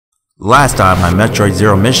Last time on Metroid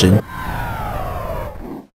Zero mission,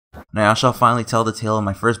 now I shall finally tell the tale of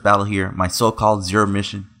my first battle here, my so-called Zero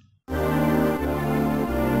mission.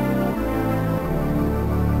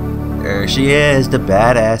 There she is, the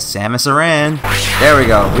badass Samus Aran. There we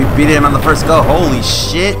go, we beat him on the first go. Holy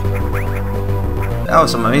shit! That was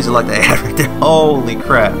some amazing luck that I had right there. Holy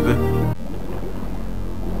crap.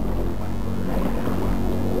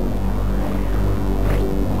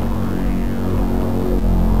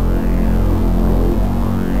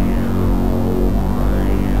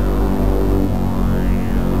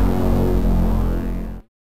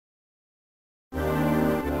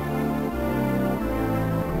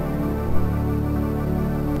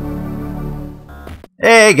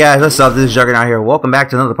 Hey guys, what's up? This is Juggernaut here. Welcome back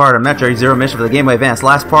to another part of Metroid Zero Mission for the Game Boy Advance.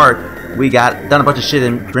 Last part, we got done a bunch of shit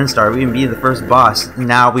in Brinstar. We even beat the first boss.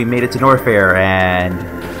 Now we made it to Norfair, and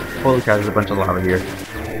holy crap, there's a bunch of lava here.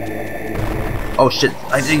 Oh shit!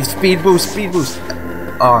 I need speed boost, speed boost.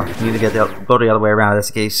 Oh, I need to go the other way around in this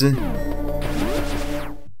case,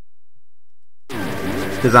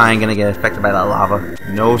 because I ain't gonna get affected by that lava.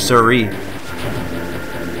 No siree.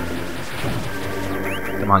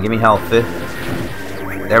 Come on, give me health.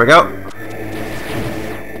 There we go.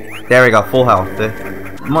 There we go, full health.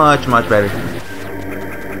 Much better.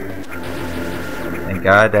 Thank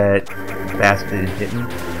God that bastard didn't hit me.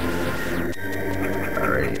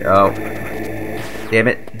 Alright, oh. Damn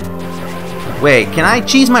it. Wait, can I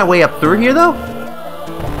cheese my way up through here though?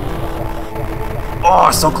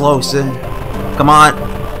 Oh, so close. Come on.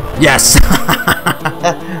 Yes!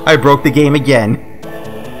 I broke the game again.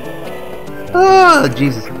 Oh,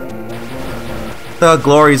 Jesus. The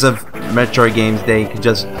glories of Metroid games, they can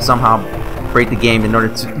just somehow break the game in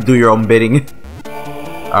order to do your own bidding.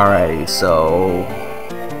 Alrighty, so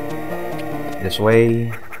this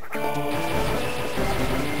way.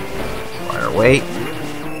 Fire away.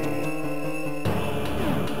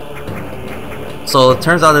 So it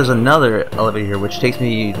turns out there's another elevator here, which takes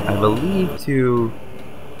me, I believe, to... You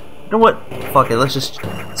know what? Fuck it, let's just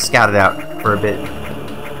scout it out for a bit.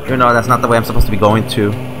 Even though that's not the way I'm supposed to be going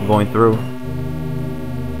through.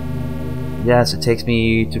 Yes, it takes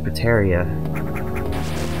me to Pateria.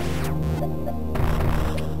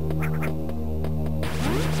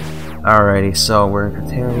 Alrighty, so we're in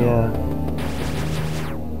Pateria.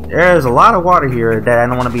 There's a lot of water here that I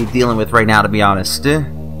don't want to be dealing with right now, to be honest. And...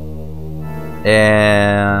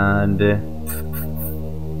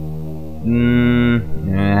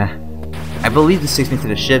 I believe this takes me to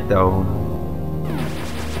the ship, though.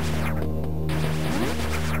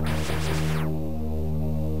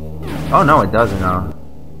 Oh no, it doesn't. No.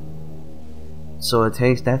 So that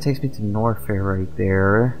takes me to Norfair right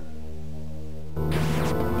there.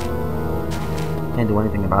 Can't do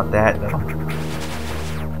anything about that though.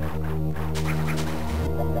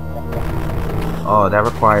 Oh, that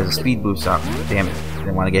requires a speed boost up. Damn it!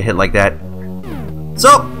 Didn't want to get hit like that.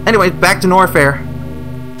 So, anyways, back to Norfair.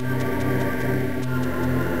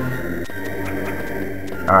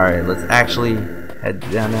 All right, let's actually head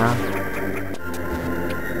down now.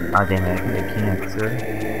 Ah, damn it, I think I can't, sir.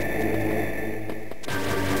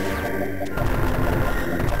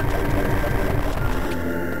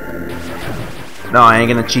 No, I ain't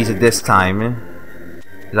gonna cheese it this time.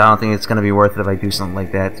 Because I don't think it's gonna be worth it if I do something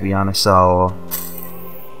like that, to be honest, so...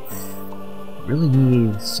 really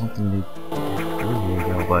need something to do here,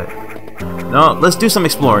 though, but... No, let's do some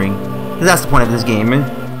exploring. Because that's the point of this game.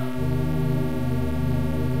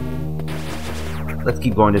 Let's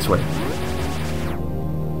keep going this way.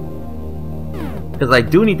 Because I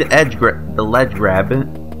do need the ledge grab,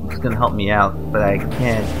 which is going to help me out, but I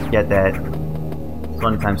can't get that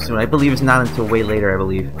anytime soon. I believe it's not until way later, I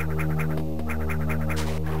believe.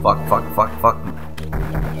 Fuck.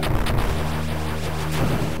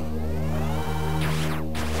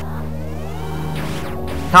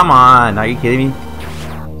 Come on, are you kidding me?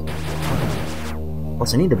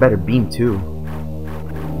 Plus, I need a better beam too.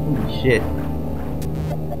 Holy shit.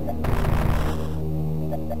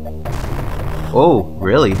 Oh,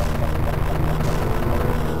 really?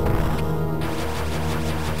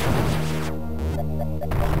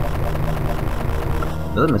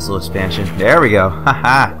 Another missile expansion. There we go.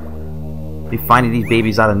 Haha. Be finding these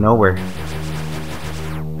babies out of nowhere.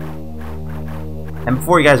 And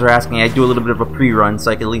before you guys are asking, I do a little bit of a pre-run so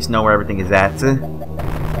I can at least know where everything is at. That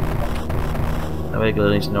way I can at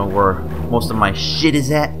least know where most of my shit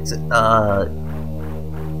is at.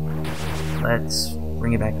 Let's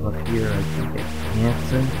bring it back up here. I think I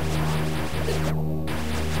can't.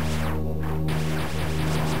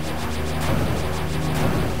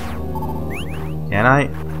 Can I?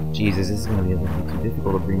 Jesus, this is gonna be a little bit too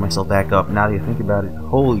difficult to bring myself back up now that you think about it.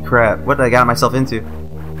 Holy crap, what did I got myself into?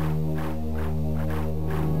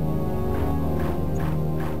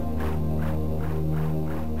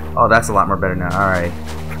 Oh, that's a lot more better now. Alright.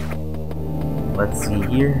 Let's see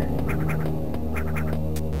here.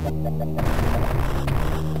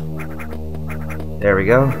 There we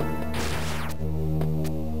go.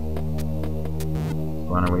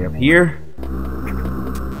 On our way up here.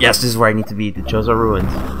 Yes, this is where I need to be, the Chozo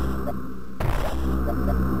Ruins.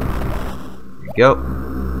 There we go.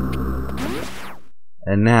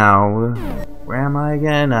 And now, where am I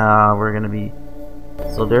again? We're gonna be...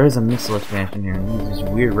 So there is a missile expansion here, and these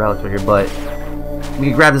weird relics right here, but we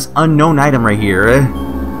can grab this unknown item right here.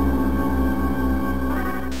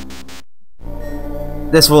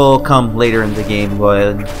 This will come later in the game,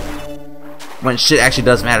 but when shit actually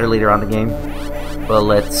does matter later on in the game. But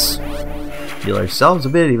let's heal ourselves a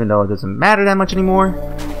bit, even though it doesn't matter that much anymore,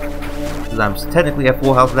 because I'm technically at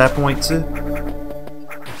full health at that point too.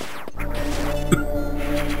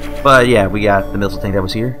 But yeah, we got the missile tank that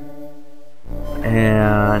was here.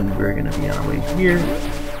 And we're gonna be on our way here.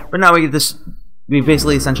 But now we get this. We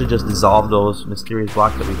basically essentially just dissolve those mysterious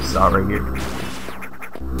blocks that we saw right here.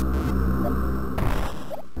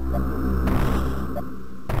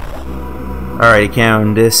 Alrighty,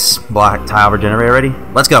 can this block tile regenerate already?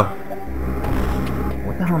 Let's go.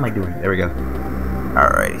 What the hell am I doing? There we go.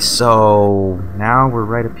 Alrighty, so now we're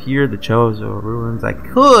right up here, the Chozo Ruins. I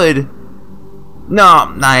could. No,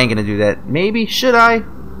 I ain't gonna do that. Maybe should I?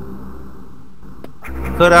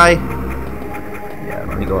 Could I? Yeah,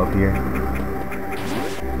 let me go up here.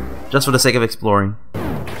 Just for the sake of exploring.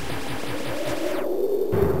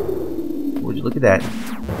 Would you look at that?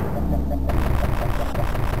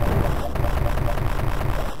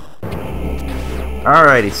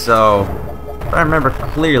 Alrighty, so if I remember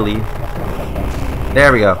clearly,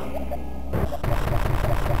 there we go.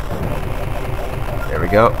 There we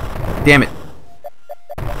go. Damn it.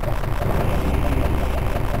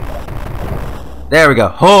 There we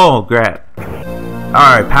go. Oh, grab.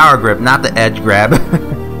 Alright, power grip, not the edge grab.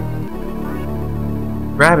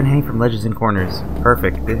 Grab and hang from ledges and corners.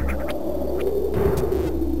 Perfect.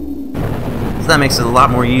 So that makes it a lot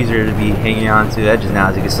more easier to be hanging on to edges now,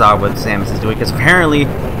 as you can saw what Samus is doing, because apparently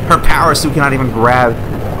her power suit cannot even grab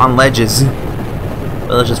on ledges.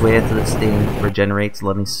 But let's just wait until this thing regenerates.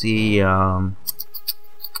 Let me see. So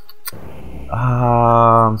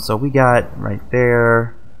we got right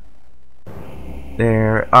there.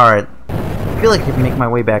 There. Alright. I feel like I can make my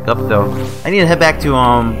way back up though. I need to head back to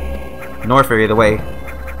North area the way.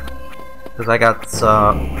 Because I got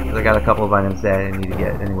a couple of items that I need to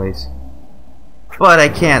get anyways. But I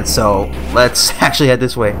can't, so let's actually head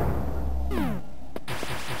this way.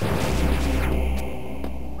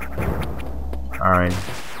 Alright.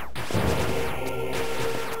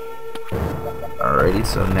 Alrighty,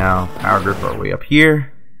 so now power grip our way up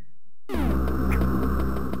here.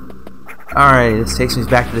 Alright, this takes me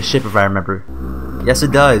back to the ship if I remember. Yes,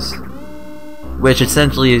 it does. Which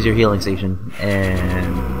essentially is your healing station.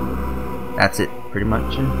 And that's it, pretty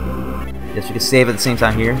much. Guess we can save at the same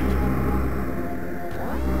time here.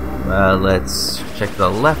 Let's check the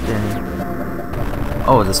left end.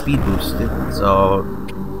 Oh, it's a speed boost. So,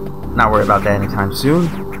 not worry about that anytime soon.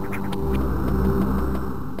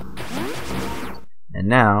 And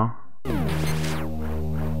now.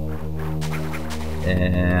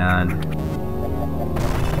 And.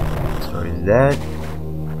 Stories that.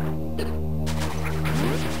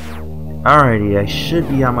 Alrighty, I should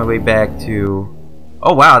be on my way back to.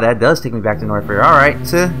 Oh wow, that does take me back to North Fair. Alright.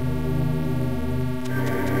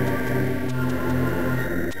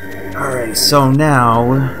 Alright, so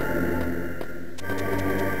now.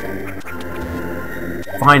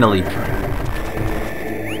 Finally.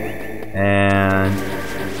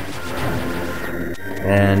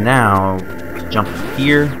 And now. Jump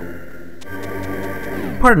here.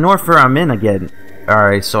 Part of North Fair I'm in again.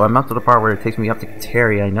 Alright, so I'm up to the part where it takes me up to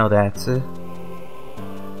Kateri, I know that. So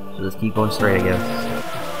just keep going straight, I guess.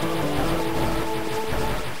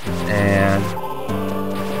 And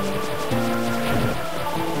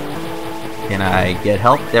can I get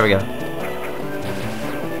help? There we go.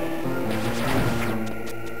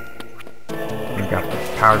 I got the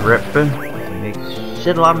power grip. It makes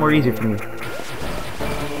shit a lot more easier for me.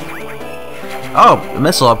 Oh, the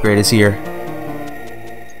missile upgrade is here.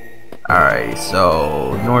 Alright,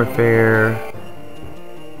 so North Fair.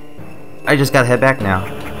 I just gotta head back now.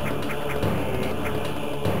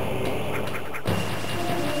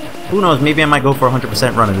 Who knows, maybe I might go for a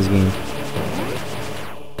 100% run of this game.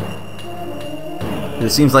 It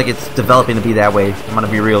seems like it's developing to be that way. I'm gonna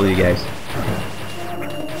be real with you guys.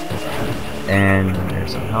 And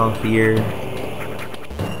there's some health here.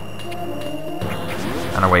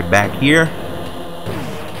 On our way back here.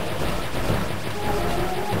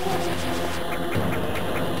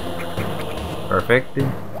 Perfect.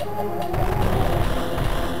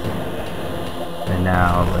 And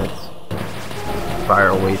now let's fire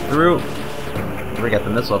our way through. We got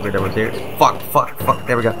the missile up here that was there. Fuck, fuck, fuck.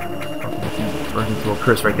 There we go. Burns into a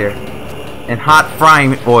curse right there. And hot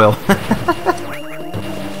frying oil.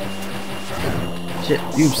 Shit,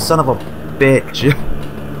 you son of a bitch.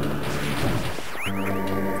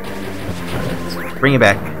 Bring it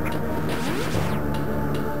back.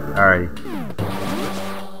 Alrighty.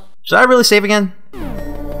 Should I really save again?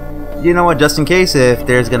 You know what, just in case if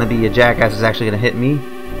there's gonna be a jackass who's actually gonna hit me.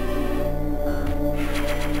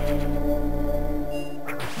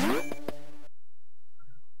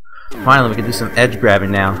 Finally, we can do some edge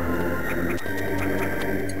grabbing now.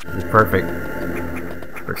 This is perfect.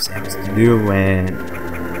 First Samus to do, and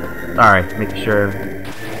alright, making sure as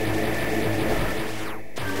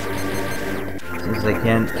soon as I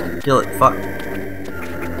can kill it. Fuck.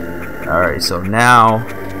 Alright, so now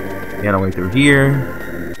we gotta way through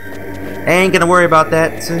here. Ain't gonna worry about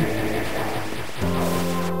that.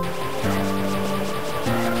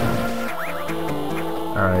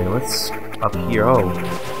 Alright, what's up here? Oh.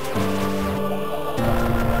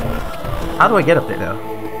 How do I get up there though?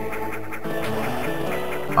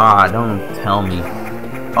 Ah, don't tell me.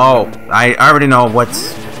 Oh, I already know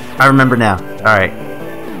what's... I remember now. Alright.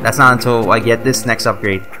 That's not until I get this next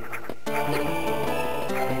upgrade.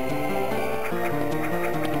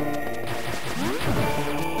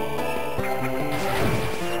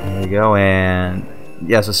 There we go, and...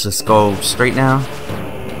 yes, let's just go straight now.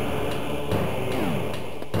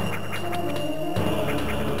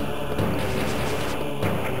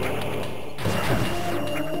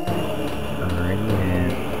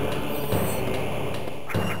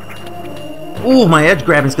 Ooh, my edge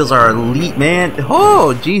grabbing skills are elite, man.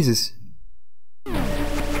 Oh, Jesus.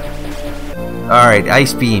 Alright,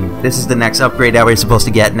 Ice Beam. This is the next upgrade that we're supposed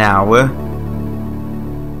to get now.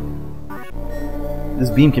 This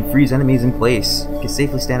beam can freeze enemies in place. You can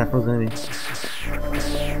safely stand up frozen enemies.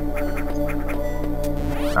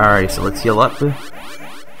 Alright, so let's heal up.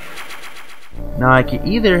 Now I can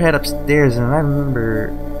either head upstairs, and I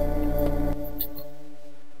remember...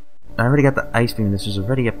 I already got the Ice Beam. This is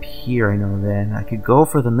already up here, I know that. I could go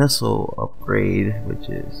for the missile upgrade, which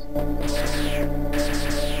is...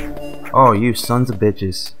 oh, you sons of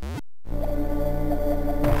bitches.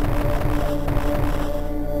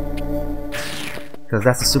 Because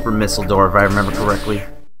that's a super missile door, if I remember correctly.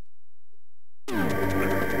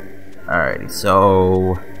 Alrighty,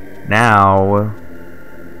 so... now...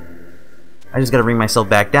 I just gotta bring myself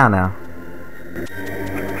back down now.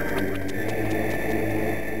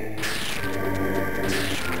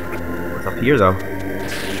 Here though,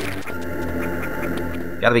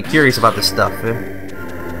 gotta be curious about this stuff.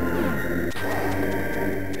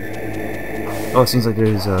 Oh, it seems like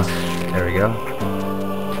there's a... there we go.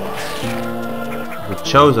 The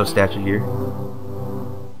Chozo statue here.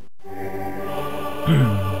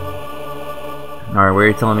 Alright, where are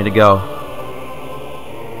you telling me to go?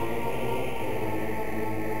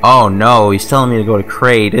 Oh no, he's telling me to go to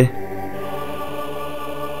Kraid.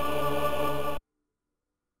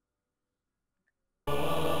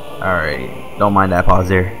 Alright, don't mind that pause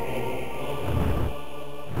there.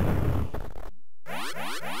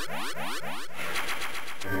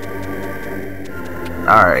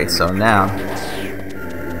 Alright, so now...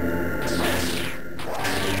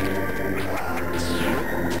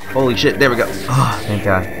 holy shit, there we go. Oh, thank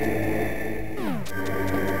God.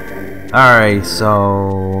 Alright,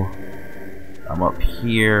 so... I'm up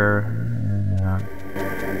here.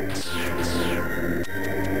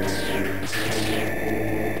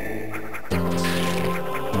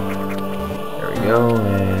 Go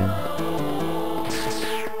and...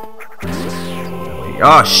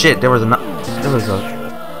 oh shit, there was a missile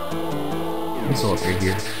up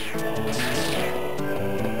here.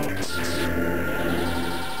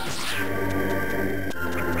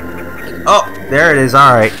 Oh, there it is,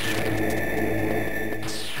 alright.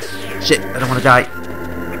 Shit, I don't want to die.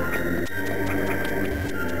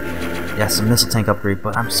 Yeah, some missile tank upgrade,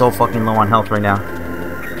 but I'm so fucking low on health right now.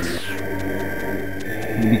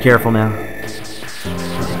 You be careful now.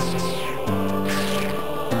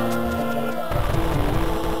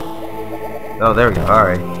 Oh, there we go.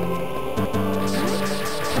 Alright.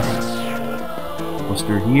 What's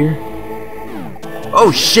through here?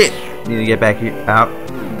 Oh, shit! Need to get back here. Out.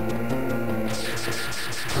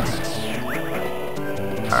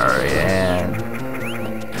 Alright, and...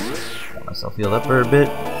 got myself healed up for a bit.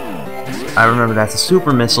 I remember that's a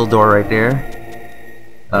super missile door right there.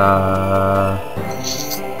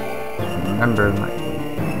 Remember my...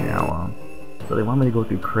 Now, so they want me to go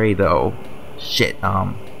through Cray though. Shit, there's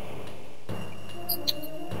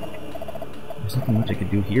nothing much I could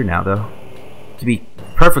do here now though. To be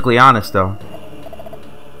perfectly honest though.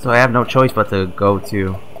 So I have no choice but to go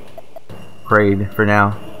to Cray for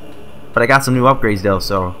now. But I got some new upgrades though,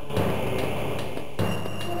 so...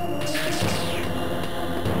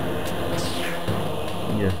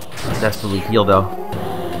 Yeah, desperately heal though.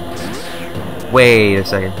 Wait a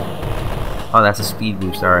second. Oh, that's a speed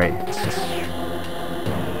boost, alright.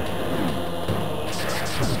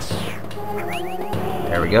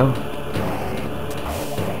 There we go.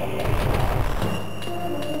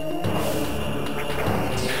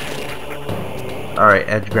 Alright,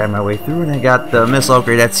 edge grab my way through, and I got the missile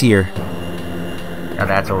upgrade that's here. Now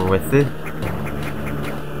that's over with it.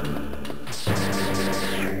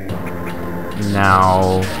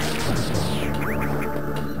 Now,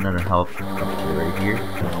 another health right here.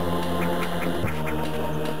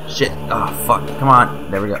 Shit! Oh fuck! Come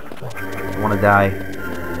on! There we go. I want to die.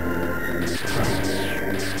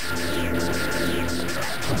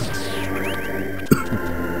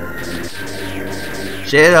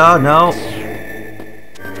 Shit! Oh no!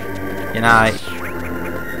 Can I?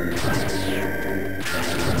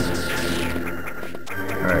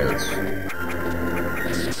 Alright, let's...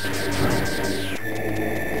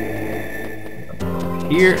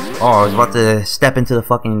 Here. Oh, I was about to step into the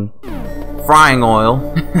fucking frying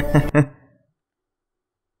oil.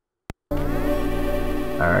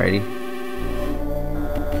 Alrighty.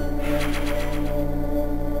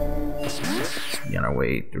 Let's be on our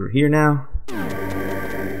way through here now.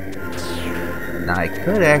 Now I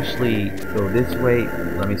could actually go this way.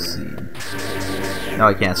 Let me see. No,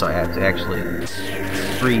 I can't, so I have to actually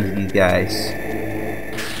freeze these guys.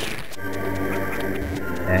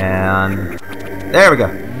 And there we go.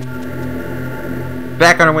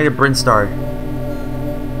 Back on our way to Brinstar.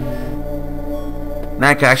 Now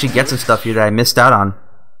I can actually get some stuff here that I missed out on.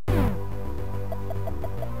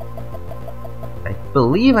 I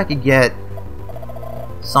believe I could get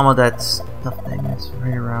some of that stuff that I missed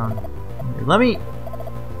right around here. Let me... You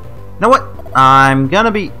know what? I'm gonna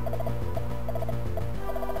be...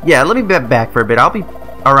 Yeah, let me be back for a bit. I'll be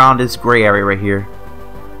around this gray area right here.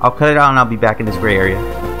 I'll cut it out and I'll be back in this gray area.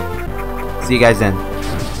 See you guys then.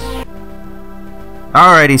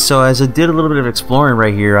 Alrighty, so as I did a little bit of exploring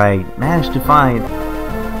right here, I managed to find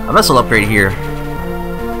a missile upgrade here.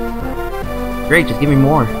 Great, just give me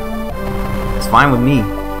more. It's fine with me.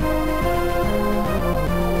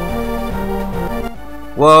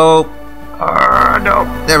 Whoa. No.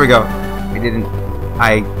 There we go. We didn't...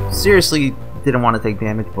 I seriously didn't want to take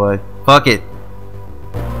damage, but fuck it.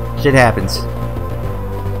 Shit happens.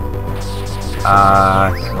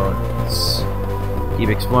 So let's keep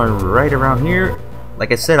exploring right around here.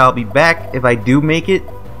 Like I said, I'll be back if I do make it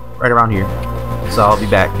right around here. So I'll be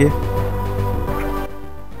back, yeah?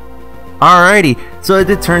 Alrighty, so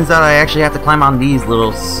it turns out I actually have to climb on these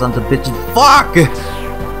little sons of bitches. Fuck!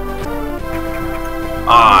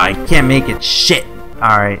 Ah, I can't make it. Shit.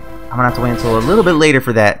 Alright, I'm gonna have to wait until a little bit later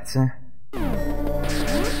for that.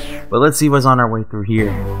 But let's see what's on our way through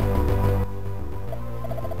here.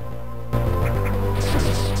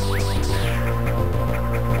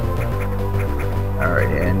 Alright,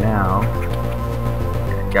 and now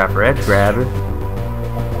got for edge grab.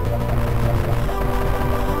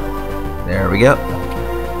 There we go.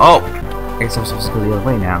 Oh! I guess I'm supposed to go the other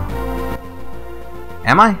way now.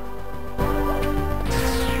 Am I?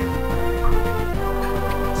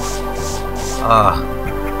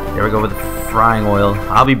 There we go with the frying oil.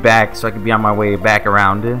 I'll be back so I can be on my way back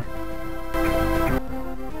around.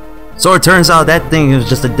 So it turns out that thing was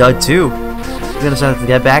just a dud too. I'm gonna have to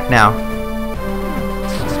get back now.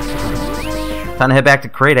 Time to head back to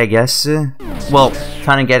Crate, I guess. Well,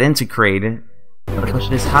 time to get into Crate. But the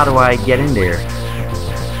question is, how do I get in there?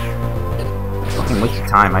 Fucking waste of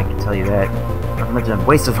time, I can tell you that. Not much of a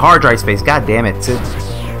waste of hard drive space, god damn it.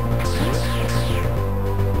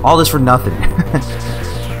 All this for nothing.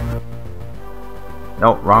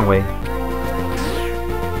 No, wrong way.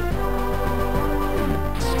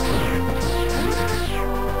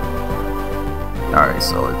 Alright,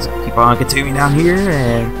 so let's keep on continuing down here,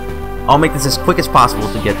 and I'll make this as quick as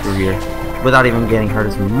possible to get through here without even getting hurt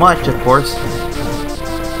as much, of course.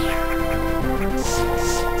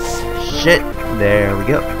 Shit, there we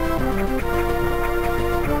go.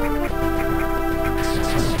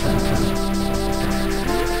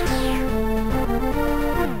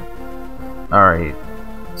 Alright,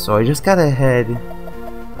 so I just gotta head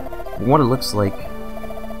what it looks like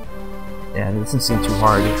Yeah, this doesn't seem too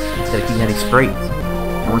hard. Just gotta keep heading straight.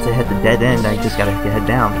 And once I hit the dead end, I just gotta head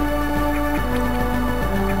down.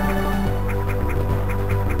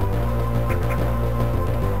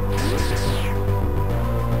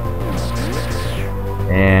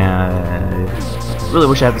 And really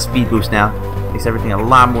wish I had the speed boost now. Makes everything a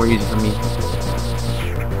lot more easy for me.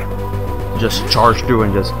 Just charge through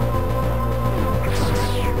and just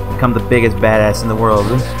become the biggest badass in the world.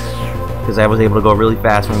 Because I was able to go really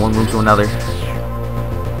fast from one room to another.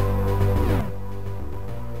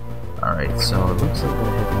 Alright, so it looks like I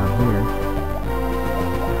gotta head down here.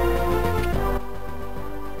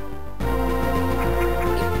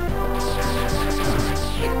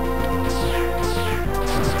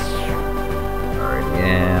 Alright,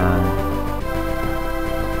 yeah.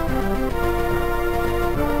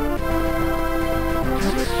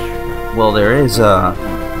 Well, there is a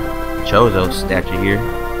Chozo statue here.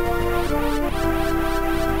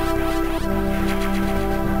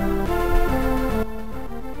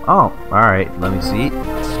 Oh, alright, let me see.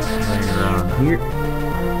 Right around here.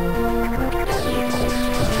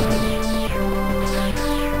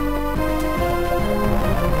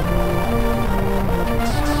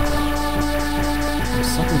 There's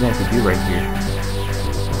something I can do right here.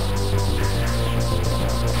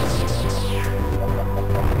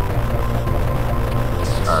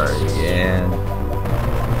 Alright, and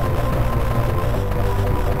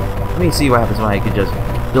let me see what happens when I can just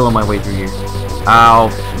build my way through here. I'll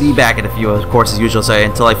be back in a few, of course, as usual, so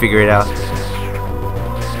until I figure it out.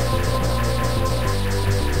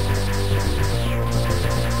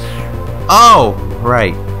 Oh!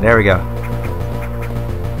 Right, there we go.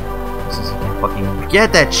 I can fucking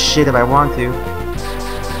get that shit if I want to.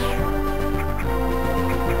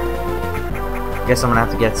 Guess I'm gonna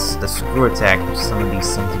have to get the screw attack for some of these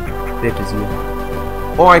sons of bitches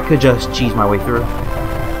here. Or I could just cheese my way through.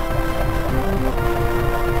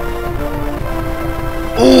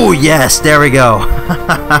 Oh yes, there we go.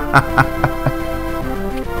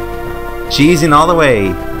 Cheesing all the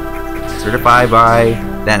way. Certified by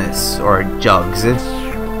Dennis or Jugs,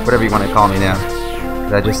 whatever you want to call me now.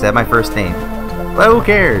 I just said my first name. But who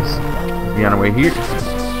cares? We'll be on our way here.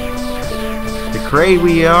 The Kraid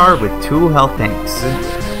we are with 2 health tanks.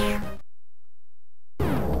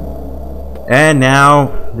 And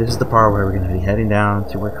now this is the part where we're going to be heading down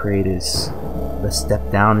to where Kraid is. Let's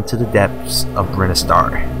step down into the depths of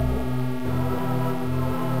Brinistar.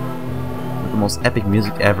 With the most epic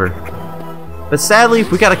music ever. But sadly,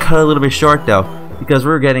 we gotta cut a little bit short though, because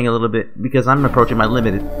we're getting a little bit, because I'm approaching my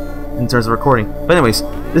limit in terms of recording. But anyways,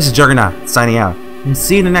 this is Juggernaut signing out. And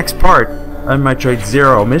see you in the next part of Metroid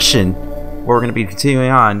Zero mission, where we're gonna be continuing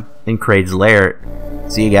on in Kraid's lair.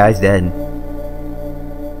 See you guys then.